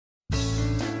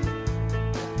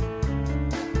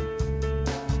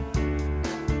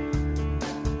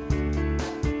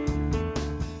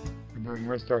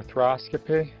wrist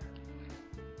arthroscopy.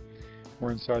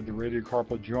 We're inside the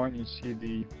radiocarpal joint. You see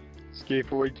the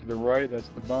scaphoid to the right, that's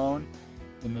the bone.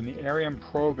 And then the area I'm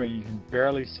probing, you can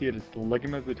barely see it. It's the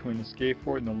ligament between the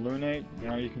scaphoid and the lunate.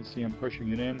 Now you can see I'm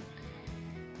pushing it in.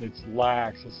 It's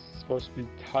lax. It's supposed to be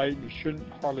tight. You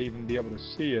shouldn't hardly even be able to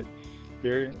see it.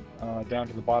 There, down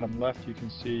to the bottom left, you can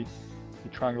see the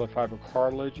triangular fiber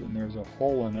cartilage, and there's a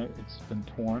hole in it. It's been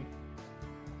torn.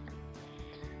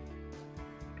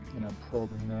 And I'm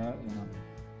probing that, and I'm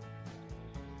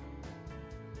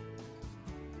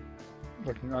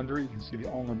looking under it. You can see the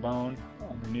ulnar bone.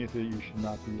 Underneath it, you should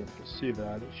not be able to see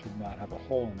that. It should not have a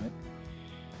hole in it.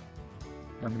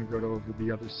 I'm going to go over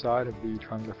the other side of the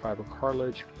triangular fiber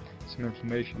cartilage. Some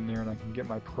inflammation there, and I can get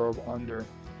my probe under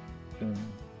and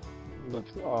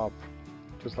lift up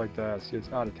just like that. See, it's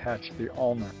not attached to the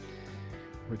ulna,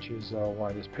 which is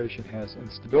why this patient has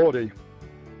instability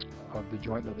of the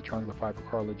joint that the triangular fiber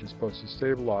cartilage is supposed to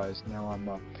stabilize. Now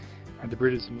I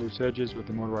debrided some loose edges with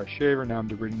the motorized shaver. Now I'm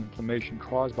debriding inflammation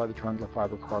caused by the triangular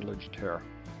fiber cartilage tear.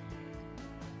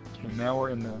 And now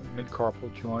we're in the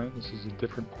midcarpal joint. This is a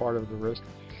different part of the wrist.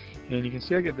 And you can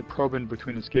see I get the probe in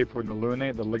between the scaphoid and the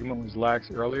lunate. The ligament was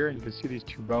lax earlier. You can see these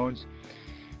two bones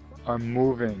are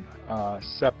moving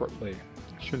separately.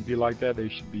 It shouldn't be like that. They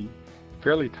should be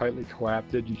fairly tightly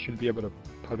coapted. You shouldn't be able to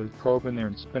put a probe in there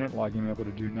and spin it like I'm able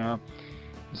to do now.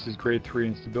 This is grade 3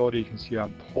 instability. You can see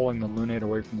I'm pulling the lunate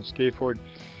away from the scaphoid.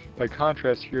 By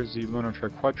contrast, here's the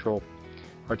lunar-triquetral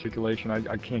articulation.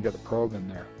 I can't get the probe in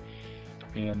there.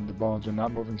 And the bones are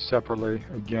not moving separately.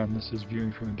 Again, this is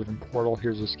viewing from a different portal.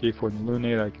 Here's the scaphoid and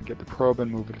lunate. I can get the probe in,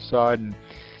 move it aside, and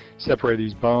separate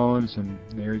these bones. And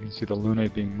there you can see the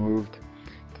lunate being moved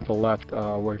to the left,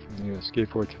 away from the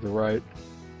scaphoid to the right.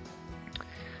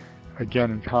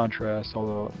 Again, in contrast,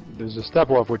 although there's a step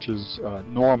off which is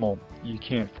normal, you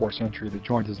can't force entry. The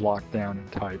joint is locked down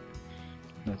and tight.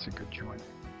 That's a good joint.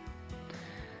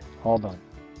 All done.